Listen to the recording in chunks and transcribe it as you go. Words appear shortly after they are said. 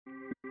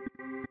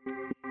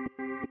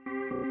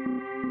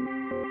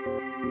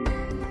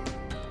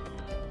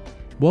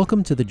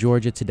Welcome to the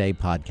Georgia Today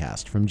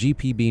podcast from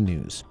GPB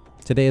News.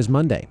 Today is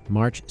Monday,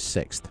 March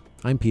 6th.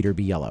 I'm Peter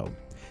Biello.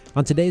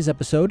 On today's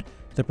episode,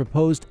 the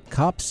proposed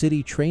Cop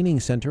City Training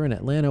Center in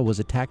Atlanta was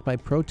attacked by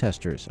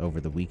protesters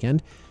over the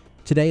weekend.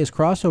 Today is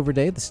crossover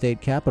day at the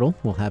state capitol.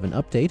 We'll have an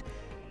update.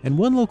 And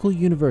one local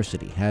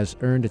university has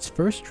earned its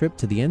first trip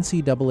to the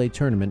NCAA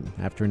tournament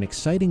after an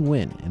exciting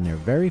win in their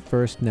very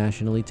first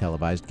nationally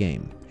televised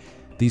game.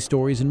 These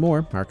stories and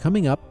more are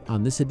coming up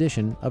on this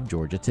edition of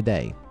Georgia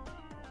Today.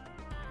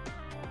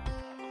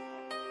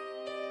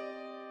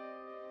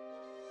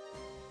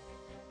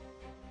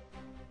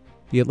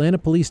 The Atlanta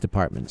Police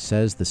Department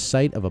says the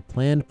site of a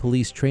planned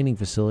police training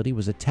facility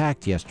was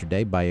attacked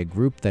yesterday by a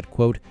group that,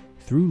 quote,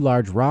 threw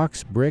large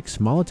rocks, bricks,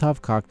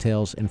 Molotov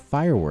cocktails, and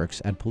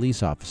fireworks at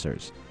police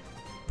officers.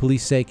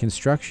 Police say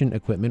construction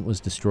equipment was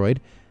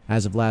destroyed.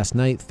 As of last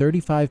night,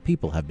 35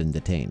 people have been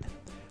detained.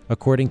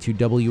 According to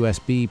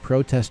WSB,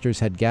 protesters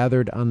had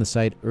gathered on the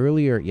site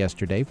earlier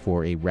yesterday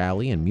for a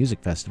rally and music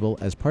festival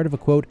as part of a,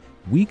 quote,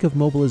 week of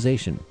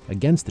mobilization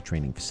against the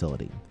training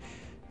facility.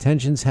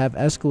 Tensions have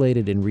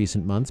escalated in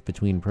recent months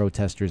between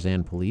protesters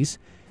and police.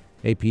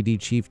 APD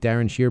Chief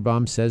Darren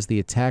Shearbaum says the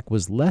attack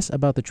was less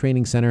about the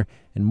training center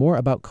and more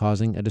about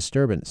causing a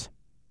disturbance.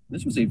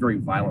 This was a very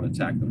violent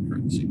attack that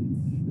occurred this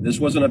evening. This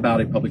wasn't about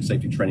a public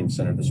safety training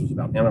center. This was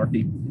about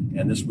anarchy,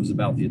 and this was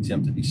about the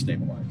attempt to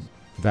destabilize.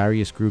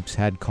 Various groups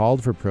had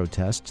called for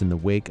protests in the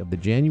wake of the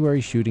January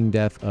shooting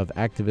death of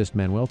activist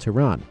Manuel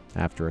Tehran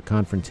after a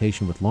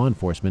confrontation with law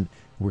enforcement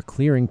who were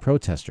clearing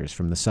protesters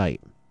from the site.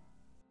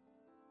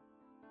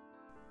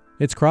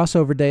 It's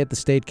crossover day at the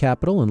state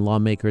capitol, and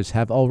lawmakers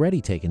have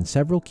already taken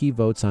several key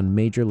votes on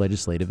major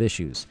legislative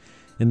issues.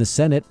 In the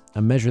Senate,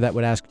 a measure that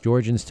would ask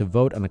Georgians to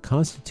vote on a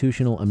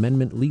constitutional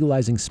amendment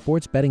legalizing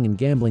sports betting and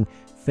gambling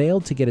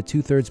failed to get a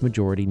two-thirds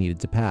majority needed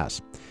to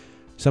pass.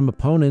 Some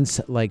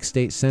opponents, like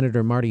State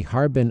Senator Marty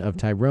Harbin of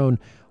Tyrone,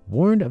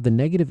 warned of the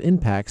negative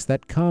impacts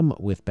that come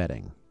with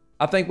betting.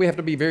 I think we have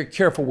to be very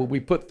careful when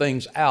we put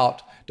things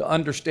out to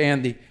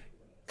understand the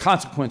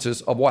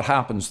consequences of what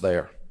happens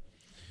there.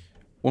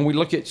 When we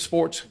look at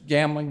sports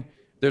gambling,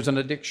 there's an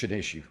addiction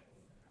issue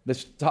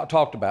that's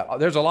talked about.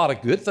 There's a lot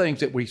of good things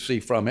that we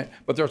see from it,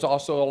 but there's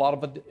also a lot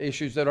of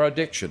issues that are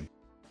addiction.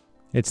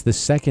 It's the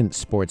second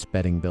sports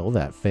betting bill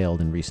that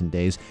failed in recent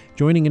days,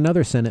 joining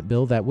another Senate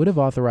bill that would have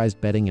authorized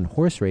betting in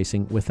horse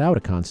racing without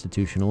a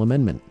constitutional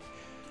amendment.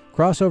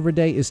 Crossover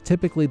day is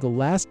typically the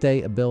last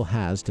day a bill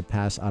has to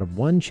pass out of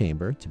one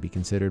chamber to be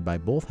considered by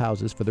both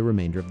houses for the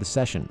remainder of the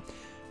session.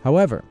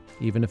 However,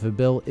 even if a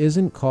bill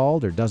isn't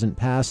called or doesn't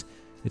pass,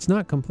 it's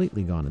not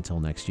completely gone until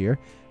next year.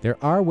 There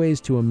are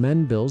ways to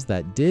amend bills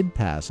that did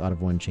pass out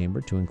of one chamber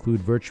to include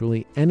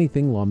virtually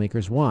anything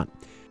lawmakers want.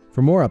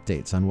 For more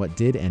updates on what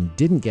did and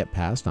didn't get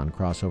passed on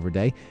Crossover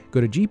Day,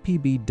 go to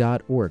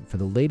gpb.org for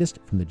the latest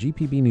from the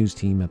GPB News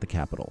team at the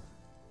Capitol.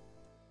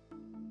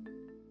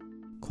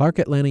 Clark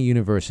Atlanta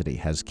University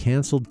has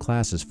canceled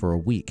classes for a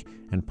week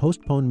and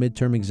postponed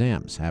midterm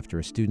exams after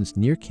a student's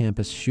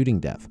near-campus shooting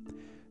death.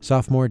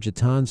 Sophomore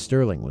Jatan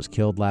Sterling was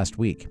killed last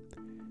week.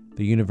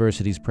 The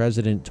university's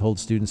president told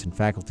students and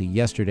faculty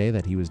yesterday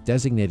that he was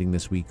designating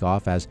this week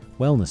off as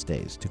Wellness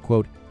Days to,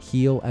 quote,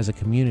 heal as a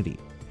community.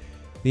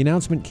 The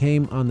announcement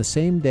came on the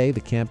same day the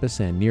campus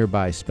and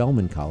nearby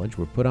Spelman College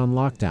were put on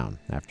lockdown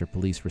after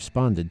police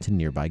responded to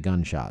nearby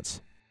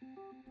gunshots.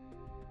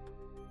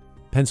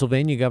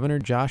 Pennsylvania Governor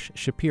Josh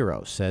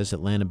Shapiro says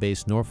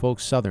Atlanta-based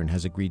Norfolk Southern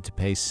has agreed to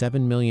pay $7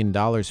 million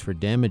for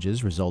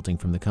damages resulting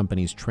from the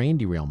company's train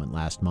derailment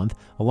last month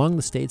along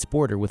the state's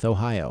border with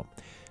Ohio.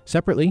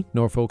 Separately,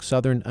 Norfolk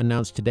Southern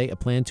announced today a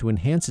plan to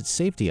enhance its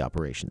safety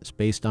operations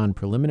based on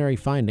preliminary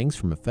findings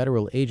from a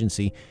federal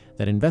agency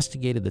that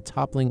investigated the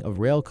toppling of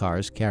rail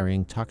cars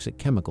carrying toxic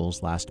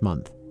chemicals last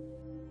month.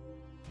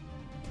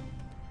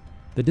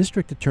 The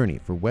district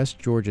attorney for West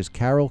Georgia's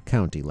Carroll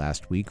County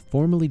last week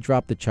formally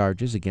dropped the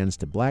charges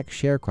against a black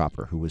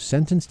sharecropper who was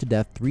sentenced to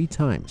death 3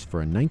 times for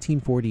a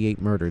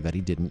 1948 murder that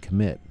he didn't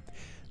commit.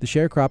 The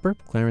sharecropper,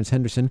 Clarence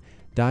Henderson,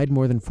 died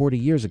more than 40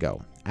 years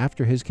ago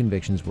after his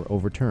convictions were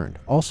overturned,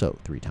 also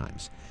 3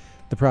 times.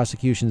 The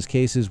prosecution's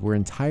cases were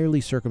entirely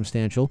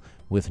circumstantial,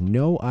 with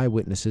no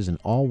eyewitnesses and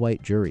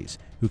all-white juries,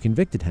 who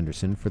convicted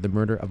Henderson for the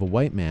murder of a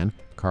white man,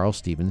 Carl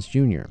Stevens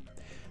Jr.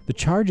 The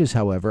charges,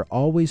 however,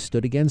 always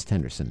stood against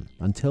Henderson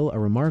until a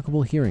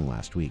remarkable hearing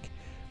last week.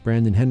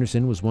 Brandon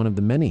Henderson was one of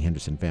the many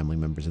Henderson family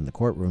members in the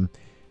courtroom.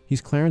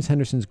 He's Clarence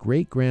Henderson's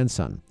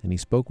great-grandson, and he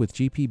spoke with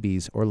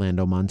GPB's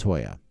Orlando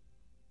Montoya.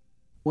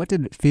 What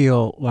did it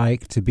feel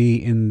like to be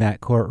in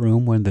that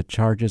courtroom when the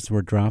charges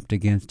were dropped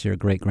against your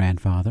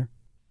great-grandfather?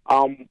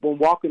 When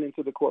walking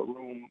into the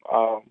courtroom,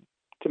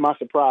 to my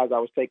surprise, I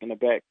was taken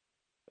aback.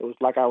 It was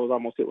like I was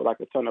almost hit with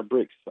like a ton of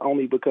bricks,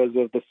 only because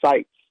of the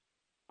sights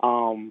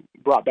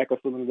brought back a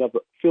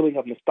feeling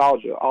of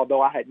nostalgia.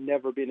 Although I had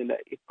never been in a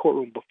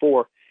courtroom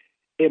before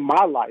in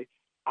my life,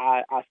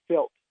 I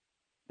felt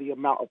the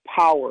amount of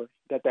power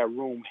that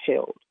room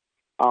held,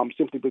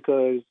 simply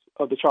because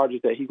of the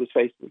charges that he was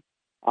facing.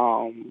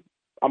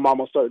 I'm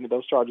almost certain that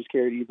those charges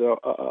carried either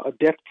a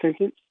death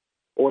sentence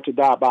or to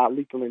die by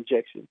lethal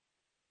injection.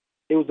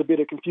 It was a bit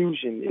of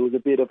confusion. It was a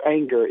bit of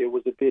anger. It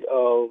was a bit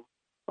of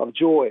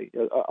joy,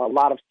 a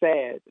lot of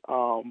sad,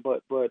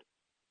 but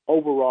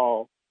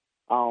overall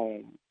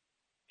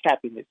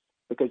happiness,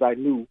 because I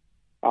knew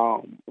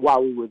why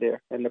we were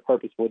there and the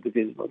purpose for the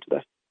visit on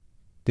today.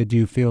 Did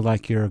you feel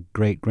like your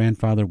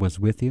great-grandfather was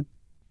with you?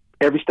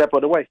 Every step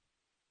of the way.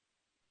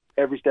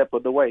 Every step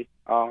of the way.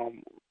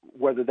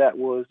 Whether that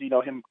was,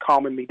 him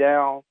calming me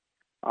down,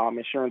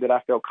 ensuring that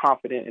I felt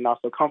confident and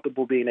also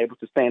comfortable being able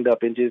to stand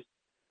up and just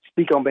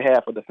speak on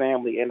behalf of the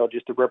family and or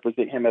just to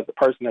represent him as a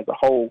person as a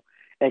whole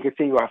and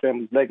continue our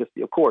family's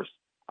legacy. Of course,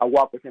 I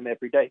walk with him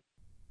every day.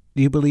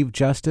 Do you believe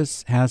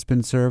justice has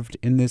been served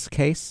in this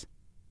case?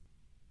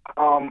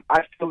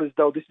 I feel as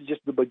though this is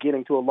just the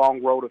beginning to a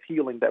long road of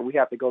healing that we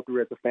have to go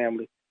through as a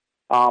family.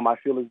 I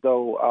feel as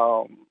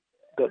though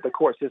the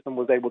court system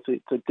was able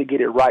to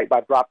get it right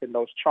by dropping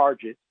those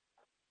charges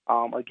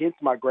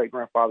against my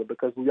great-grandfather,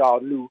 because we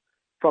all knew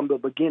from the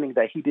beginning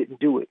that he didn't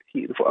do it.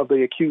 Of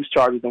the accused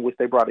charges in which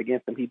they brought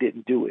against him, he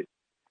didn't do it.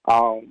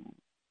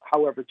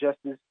 However,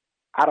 justice,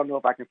 I don't know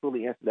if I can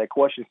fully answer that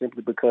question,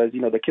 simply because,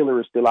 the killer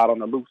is still out on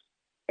the loose,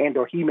 and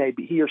or he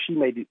or she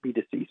may be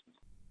deceased.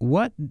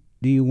 What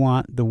do you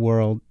want the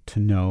world to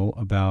know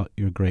about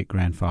your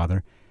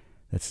great-grandfather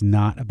that's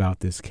not about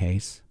this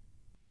case?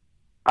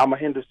 I'm a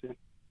Henderson.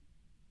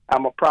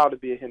 I'm proud to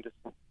be a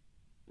Henderson.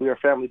 We are a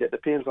family that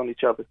depends on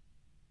each other.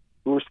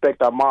 We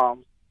respect our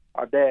moms,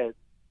 our dads,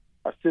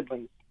 our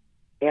siblings,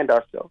 and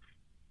ourselves.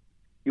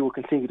 You will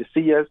continue to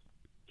see us,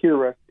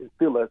 hear us, and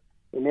feel us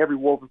in every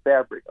woven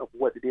fabric of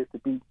what it is to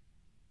be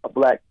a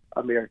Black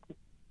American.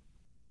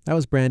 That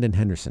was Brandon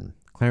Henderson,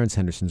 Clarence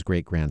Henderson's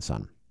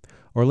great-grandson.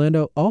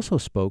 Orlando also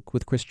spoke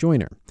with Chris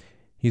Joyner.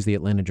 He's the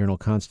Atlanta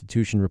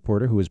Journal-Constitution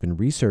reporter who has been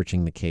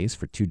researching the case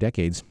for 2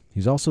 decades.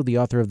 He's also the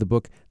author of the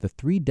book, The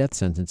 3 Death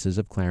Sentences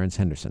of Clarence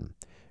Henderson.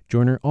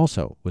 Joyner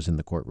also was in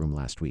the courtroom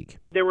last week.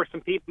 There were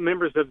some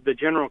members of the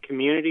general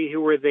community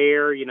who were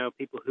there,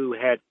 people who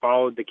had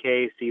followed the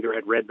case, either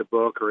had read the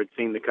book or had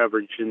seen the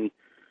coverage in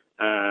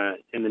the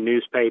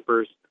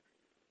newspapers,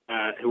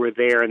 who were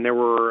there. And there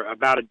were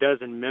about a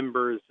dozen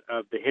members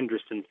of the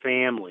Henderson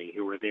family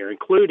who were there,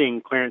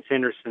 including Clarence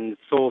Henderson's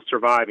sole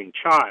surviving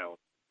child.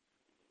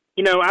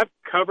 I've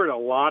covered a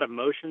lot of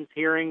motions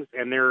hearings,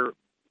 and they're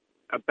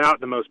about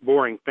the most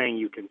boring thing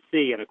you can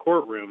see in a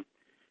courtroom.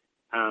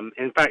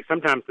 In fact,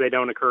 sometimes they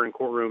don't occur in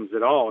courtrooms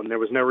at all, and there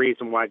was no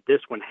reason why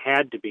this one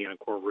had to be in a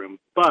courtroom.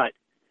 But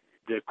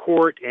the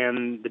court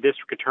and the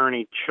district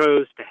attorney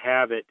chose to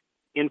have it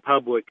in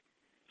public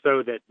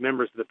so that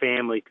members of the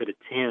family could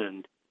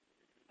attend.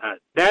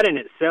 That in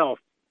itself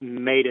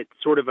made it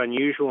sort of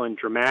unusual and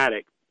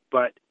dramatic,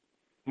 but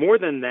more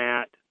than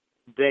that,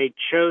 they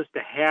chose to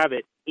have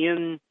it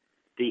in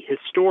the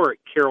historic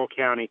Carroll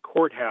County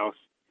Courthouse,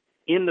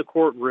 in the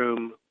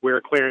courtroom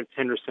where Clarence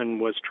Henderson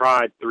was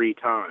tried 3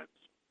 times.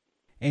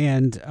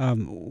 And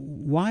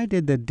why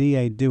did the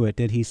DA do it?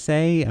 Did he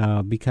say,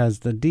 because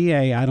the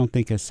DA I don't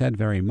think has said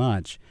very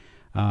much,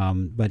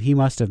 but he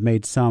must have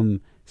made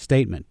some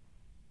statement.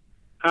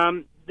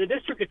 The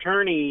district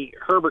attorney,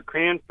 Herbert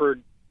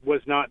Cranford,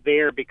 was not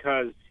there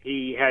because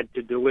he had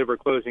to deliver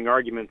closing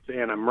arguments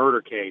in a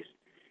murder case.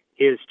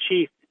 His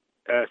chief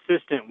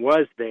assistant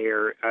was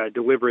there,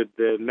 delivered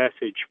the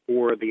message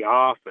for the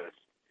office.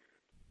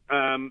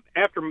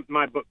 After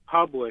my book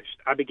published,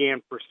 I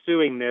began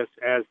pursuing this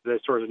as the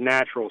sort of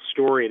natural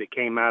story that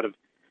came out of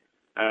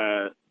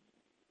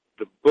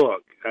the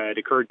book. It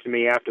occurred to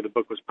me after the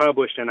book was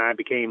published and I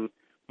became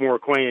more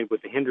acquainted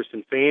with the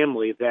Henderson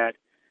family that,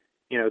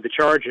 the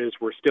charges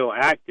were still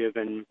active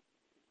and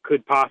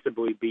could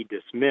possibly be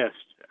dismissed.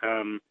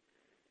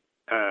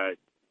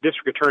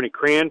 District Attorney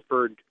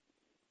Cranford,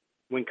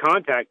 when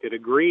contacted,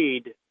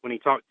 when he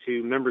talked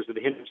to members of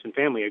the Henderson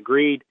family,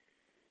 agreed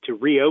to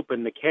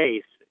reopen the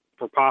case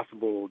for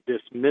possible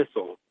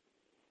dismissal.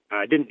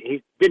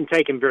 It didn't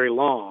take him very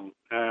long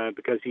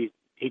because he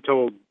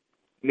told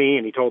me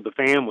and he told the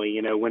family,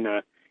 when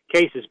a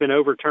case has been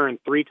overturned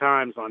 3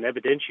 times on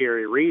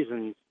evidentiary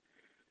reasons,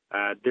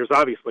 there's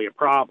obviously a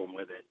problem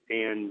with it.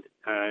 And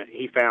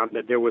he found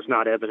that there was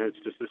not evidence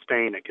to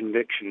sustain a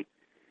conviction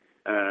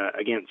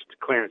against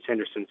Clarence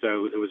Henderson.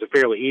 So it was a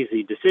fairly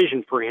easy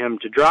decision for him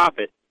to drop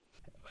it.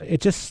 It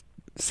just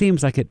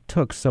seems like it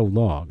took so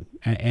long,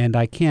 and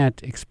I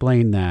can't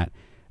explain that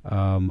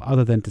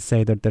other than to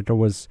say that there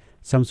was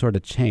some sort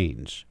of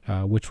change,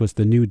 which was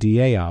the new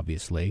DA,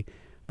 obviously.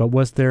 But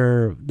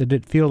did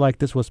it feel like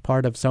this was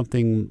part of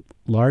something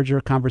larger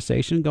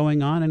conversation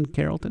going on in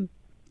Carrollton?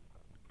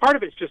 Part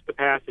of it's just the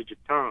passage of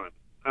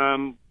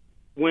time.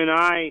 When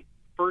I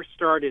first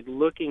started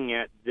looking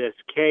at this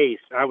case,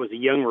 I was a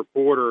young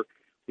reporter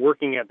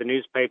working at the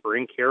newspaper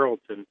in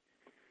Carrollton,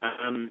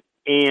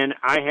 and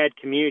I had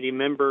community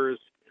members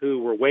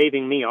who were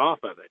waving me off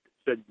of it,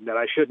 said that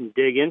I shouldn't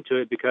dig into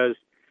it because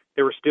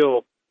there were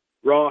still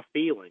raw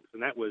feelings,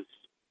 and that was,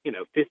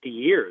 50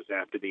 years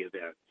after the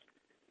events.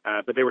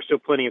 But there were still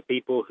plenty of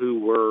people who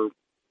were,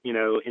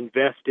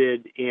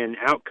 invested in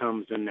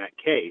outcomes in that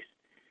case.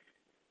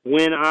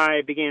 when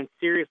I began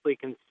seriously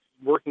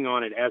working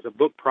on it as a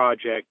book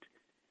project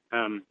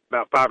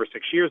about 5 or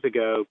 6 years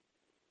ago,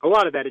 a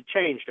lot of that had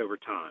changed over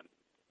time.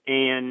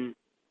 And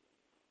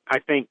I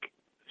think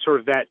sort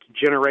of that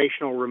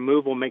generational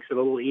removal makes it a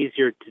little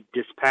easier to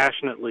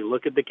dispassionately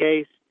look at the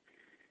case,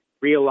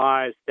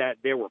 realize that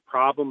there were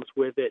problems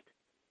with it.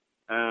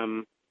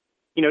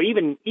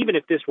 Even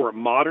if this were a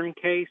modern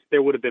case,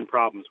 there would have been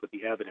problems with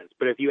the evidence.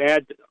 But if you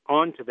add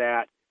on to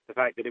that the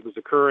fact that it was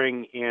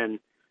occurring in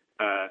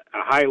a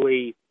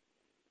highly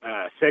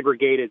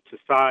segregated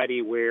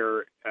society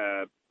where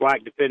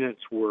black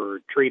defendants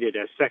were treated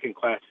as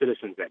second-class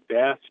citizens at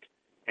best,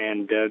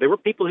 and there were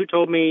people who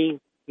told me,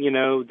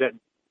 that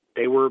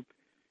they were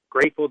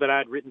grateful that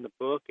I'd written the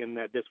book and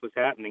that this was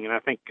happening. And I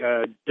think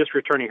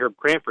District Attorney Herb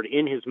Cranford,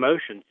 in his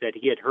motion, said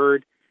he had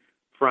heard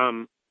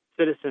from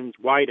citizens,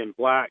 white and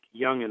black,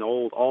 young and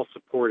old, all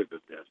supportive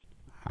of this.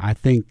 I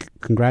think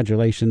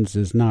congratulations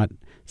is not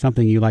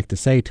something you like to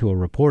say to a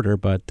reporter,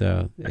 but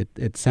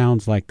it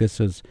sounds like this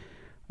is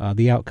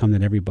the outcome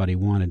that everybody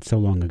wanted so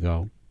long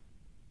ago.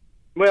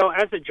 Well,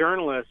 as a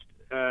journalist,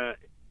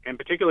 and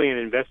particularly an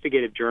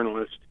investigative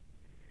journalist,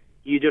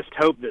 you just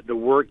hope that the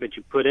work that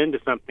you put into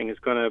something is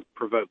going to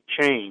provoke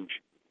change.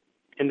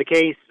 In the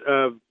case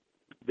of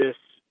this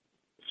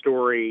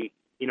story,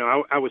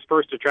 I was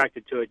first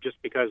attracted to it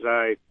just because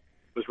I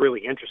was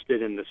really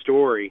interested in the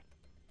story,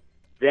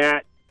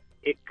 that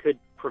it could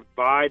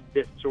provide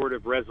this sort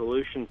of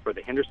resolution for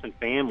the Henderson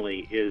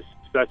family is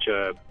such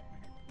a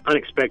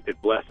unexpected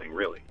blessing,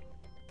 really.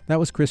 That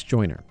was Chris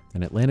Joyner,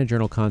 an Atlanta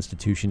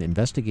Journal-Constitution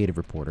investigative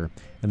reporter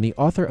and the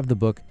author of the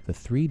book The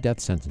 3 Death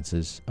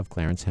Sentences of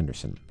Clarence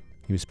Henderson.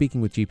 He was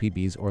speaking with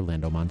GPB's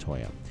Orlando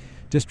Montoya.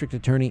 District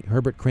Attorney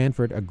Herbert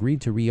Cranford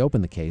agreed to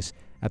reopen the case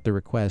at the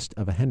request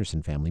of a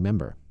Henderson family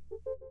member.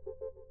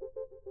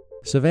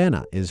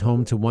 Savannah is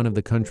home to one of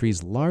the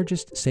country's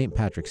largest St.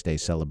 Patrick's Day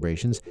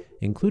celebrations,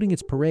 including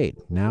its parade,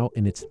 now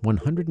in its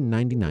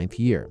 199th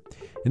year.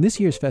 And this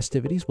year's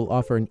festivities will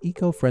offer an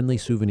eco-friendly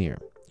souvenir.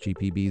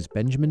 GPB's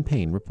Benjamin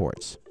Payne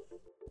reports.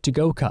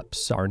 To-go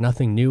cups are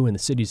nothing new in the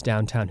city's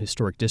downtown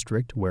historic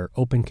district, where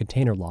open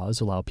container laws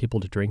allow people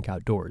to drink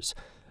outdoors.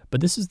 But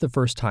this is the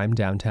first time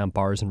downtown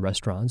bars and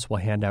restaurants will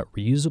hand out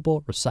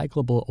reusable,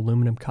 recyclable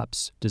aluminum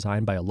cups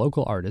designed by a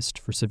local artist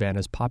for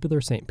Savannah's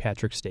popular St.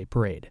 Patrick's Day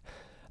parade.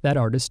 That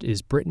artist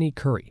is Brittany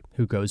Curry,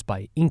 who goes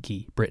by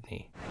Inky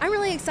Brittany. I'm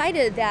really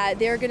excited that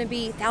there are going to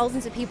be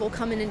thousands of people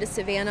coming into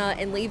Savannah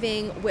and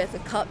leaving with a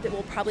cup that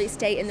will probably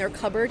stay in their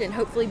cupboard and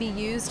hopefully be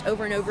used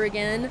over and over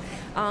again,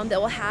 that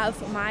will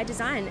have my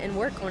design and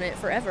work on it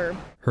forever.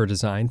 Her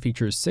design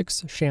features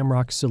 6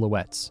 shamrock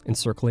silhouettes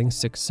encircling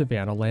 6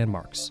 Savannah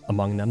landmarks,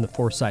 among them the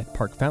Forsyth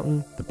Park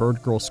Fountain, the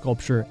Bird Girl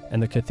sculpture,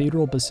 and the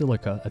Cathedral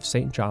Basilica of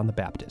St. John the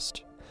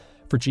Baptist.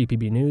 For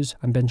GPB News,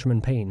 I'm Benjamin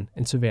Payne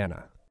in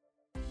Savannah.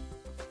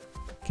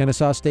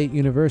 Kennesaw State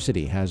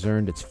University has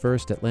earned its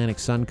first Atlantic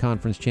Sun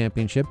Conference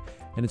championship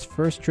and its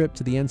first trip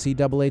to the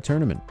NCAA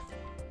tournament.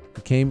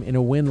 It came in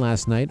a win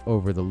last night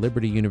over the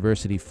Liberty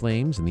University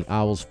Flames in the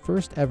Owls'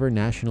 first ever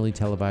nationally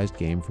televised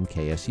game from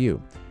KSU,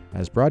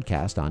 as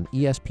broadcast on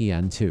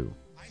ESPN2.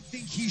 I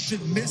think he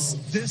should miss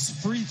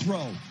this free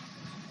throw.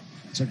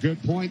 It's a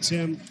good point,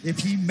 Tim. If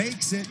he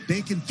makes it,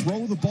 they can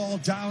throw the ball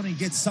down and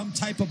get some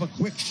type of a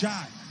quick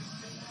shot.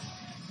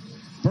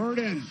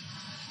 Burden.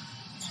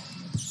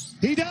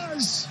 He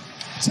does.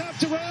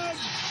 Tapped around.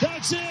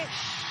 That's it.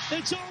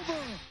 It's over.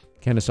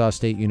 Kennesaw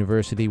State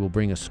University will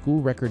bring a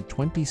school record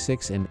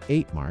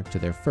 26-8 mark to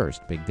their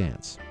first big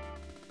dance.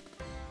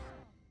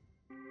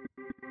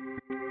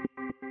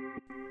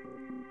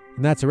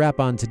 And that's a wrap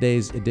on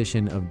today's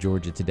edition of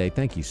Georgia Today.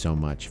 Thank you so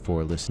much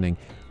for listening.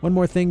 One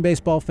more thing,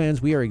 baseball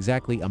fans, we are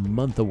exactly a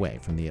month away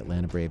from the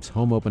Atlanta Braves'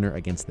 home opener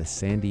against the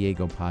San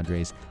Diego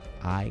Padres.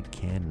 I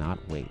cannot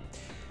wait.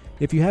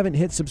 If you haven't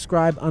hit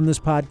subscribe on this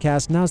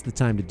podcast, now's the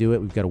time to do it.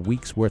 We've got a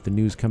week's worth of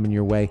news coming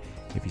your way.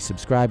 If you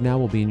subscribe now,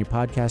 we'll be in your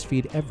podcast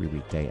feed every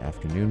weekday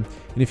afternoon.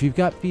 And if you've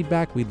got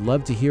feedback, we'd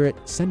love to hear it.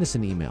 Send us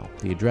an email.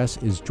 The address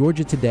is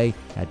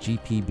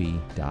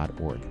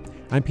georgiatoday@gpb.org.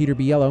 I'm Peter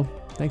Biello.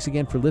 Thanks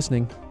again for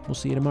listening. We'll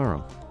see you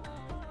tomorrow.